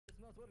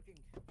working.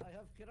 I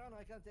have Quran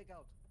I can't take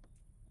out.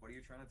 What are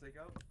you trying to take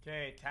out?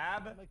 Okay,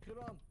 tab. My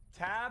Quran.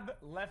 Tab,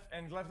 left,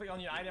 and left click on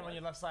your item on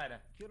your left side.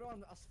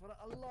 Quran, Asfar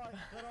Allah,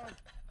 Quran.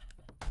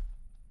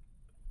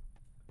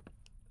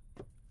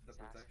 The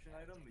protection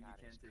item that you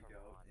can't take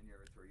out in your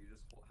inventory, you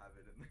just have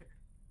it in there.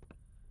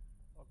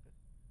 Okay.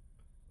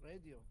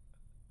 Radio.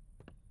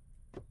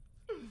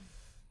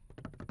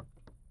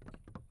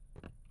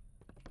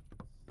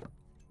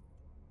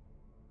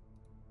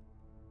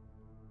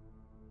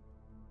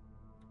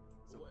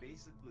 So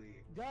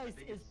basically, guys,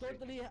 it's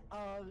totally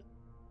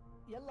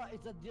yalla,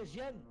 it's a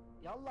djinn.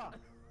 Yalla.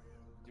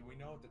 Do we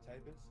know what the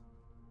type is?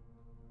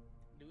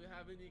 Do we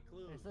have any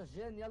clues? It's a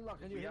djinn. Yalla,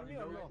 can you hear me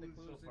or no?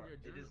 So far.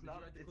 It is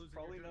not. It's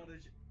probably not a.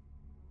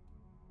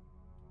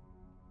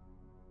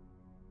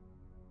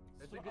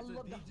 I think it's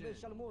a djinn.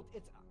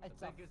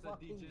 It's a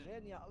fucking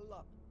djinn, ya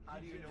Allah. How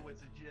do you know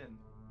it's a djinn?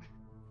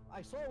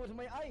 I saw it with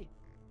my eye.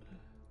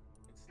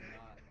 It's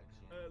not a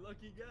djinn.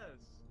 Lucky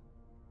guess.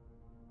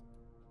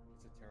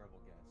 It's a terrible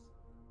guess.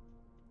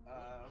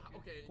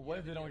 Okay. What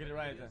if they don't get it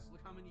right?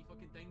 Look how many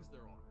fucking things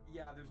there are.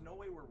 Yeah, there's no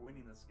way we're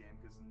winning this game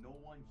because no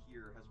one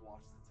here has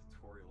watched the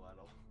tutorial at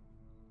all.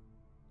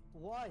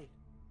 Why?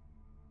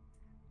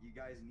 You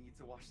guys need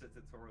to watch the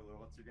tutorial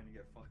or else you're gonna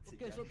get fucked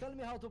Okay, again. so tell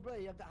me how to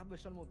play. Tell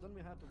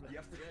me how to play.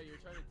 Yeah, you're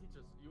trying to teach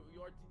us. You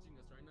are teaching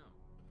us right now.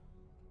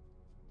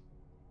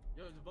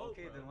 Yo, it's vote.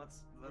 Okay, bro. then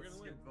let's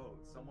skip vote.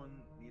 Someone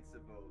needs to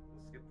vote.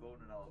 We'll skip vote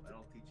and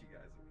I'll teach you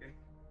guys, okay?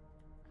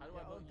 How do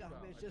I vote you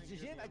out? It's just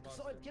djinn. I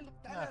saw it kill.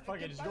 Nah, fuck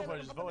it, just go for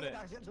it, just vote it.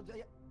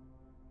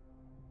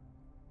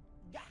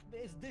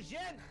 It's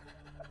djinn.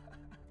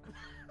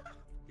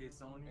 Okay,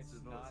 someone needs to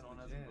vote. Someone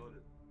hasn't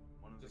voted.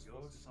 One of the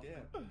ghosts or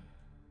skip. something.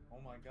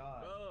 Oh my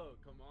god. Bro,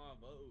 come on,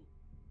 vote.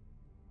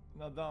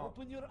 No, don't.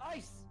 Open your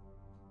eyes.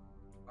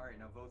 Alright,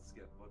 now vote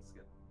skip. Vote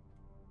skip.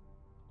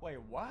 Wait,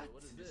 what?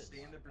 What is Just this?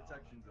 stay in the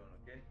protection zone,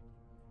 okay?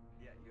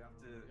 Yeah, you have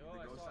to. Yo,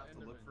 the ghosts saw have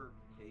to look Enderman.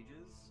 for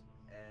pages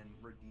and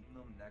redeem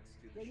them next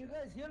to the Can you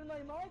shed. guys hear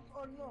my mic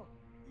or no?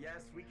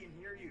 Yes, we can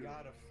hear You you.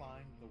 gotta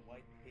find the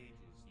white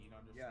pages. You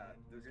Yeah,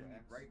 understand? they're gonna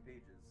Mr. be X? bright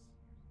pages.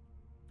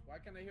 Why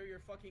can't I hear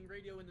your fucking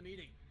radio in the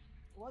meeting?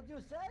 What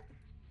you said?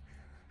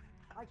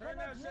 I Turn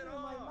cannot that hear shit you.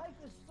 off. My mic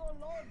is so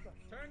loud.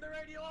 Turn the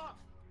radio off!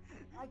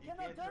 I You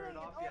cannot can't turn turn it it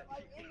off off. yet.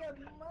 I'm in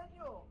the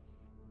menu.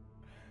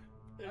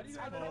 How do you It's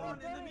have it cold. on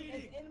in the It's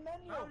meeting? in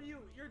menu. How do you?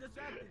 You're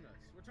distracting us.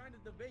 We're trying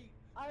to debate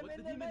I'm what in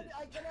the the demon menu. is.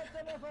 I cannot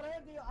turn off a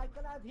radio. I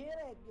cannot hear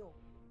it. You.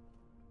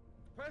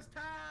 Press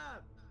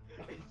tab!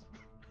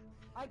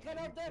 I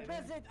cannot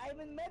press it. I'm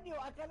in menu.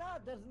 I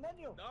cannot. There's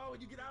menu. No,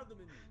 you get out of the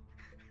menu.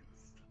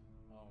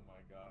 Oh my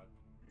god.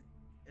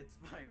 It's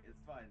fine. It's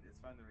fine. It's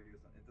fine. The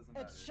radio's on. It doesn't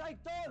matter. It's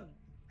shaitan.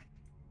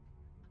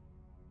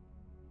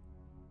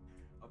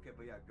 Okay,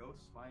 but yeah,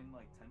 ghosts find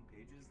like 10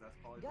 pages. That's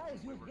probably.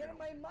 Guys, the way you we're hear gonna-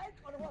 my mic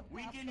or what?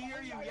 We can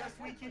hear you. Yes,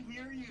 we can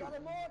hear you.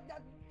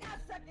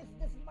 That is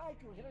this mic.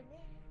 You hear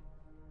me?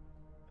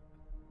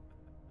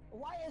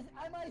 Why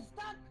am I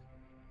stuck?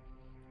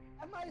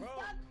 Am I Bro.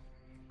 stuck?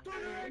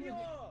 Turn the radio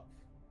off!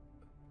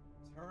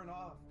 Turn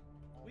off.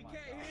 Oh We my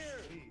can't god, hear.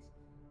 Please.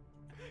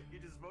 You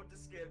just vote to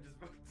skip. Just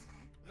vote.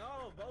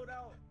 No, vote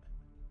out.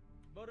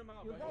 Vote him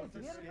out. You bro. guys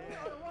hear me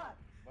or what?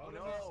 Vote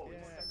No. no.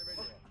 Just turn the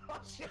radio off.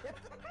 Oh shit!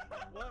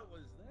 What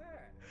was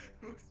that?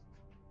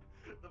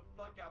 The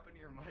fuck happened to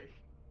your mic?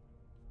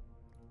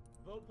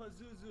 Vote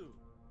Pazuzu.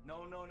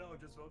 No.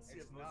 Just vote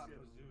skip. It's Vote not skip.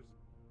 Pazuzu.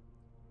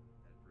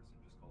 That person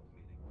just called the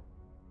meeting.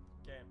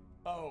 Okay.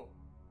 Oh.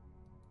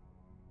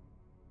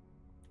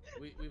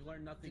 We've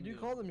learned nothing. Did you new,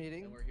 call the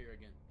meeting? And we're here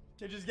again.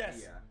 Okay, just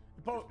guess. Yeah.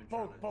 Poke. Just been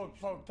trying to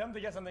teach them. Tell them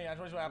to guess something. I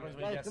told you what happens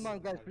when you Guys, guess. come on,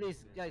 guys,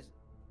 please,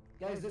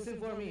 guys, listen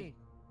for me.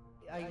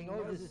 I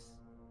know this.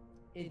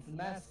 It's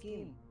mass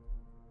scheme.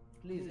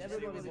 Please, Did you say it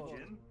everybody was a vote.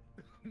 djinn?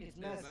 It's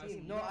mass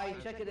scheme. No, I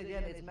check it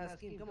again. It's mass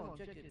scheme. Come on,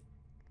 check it.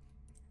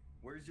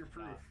 Where's your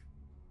proof?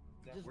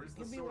 Just Where's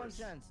give the me one source?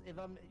 chance. If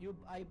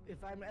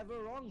I'm ever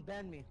wrong,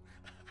 ban me.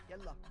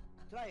 Yalla,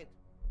 try it.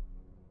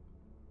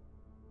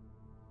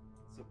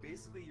 So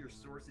basically, your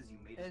source is you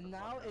made it. And the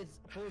now fuck up. it's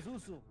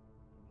Pazuzu.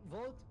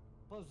 Vote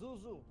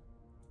Pazuzu.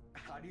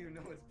 How do you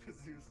know it's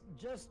Pazuzu?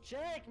 Just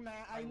check, man.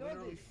 I know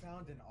literally this.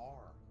 found an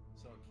R,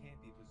 so it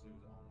can't be Pazuzu.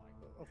 Oh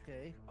my god.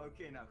 Okay,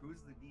 Okay, now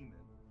who's the demon?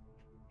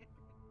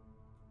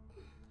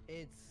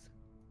 it's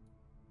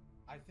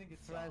I think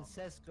it's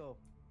Francesco.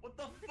 What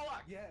the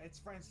fuck? Yeah, it's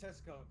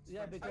Francesco. It's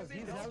Yeah, because I've been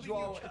he's helping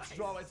helpful. you.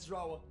 It's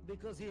draw.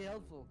 Because he's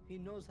helpful. He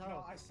knows No,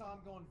 how. I saw him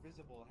go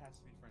invisible. It has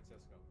to be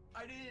Francesco.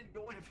 I didn't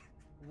go in.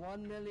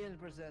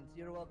 1,000,000%.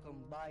 You're welcome.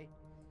 Bye.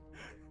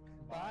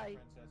 Bye, Bye.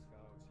 Francesco.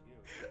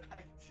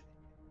 It's you.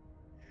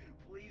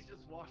 Please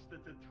just watch the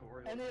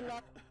tutorial. Any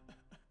luck?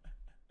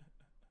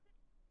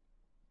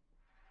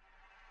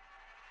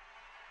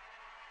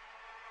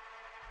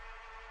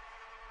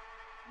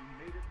 You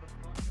made it the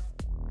fuck up.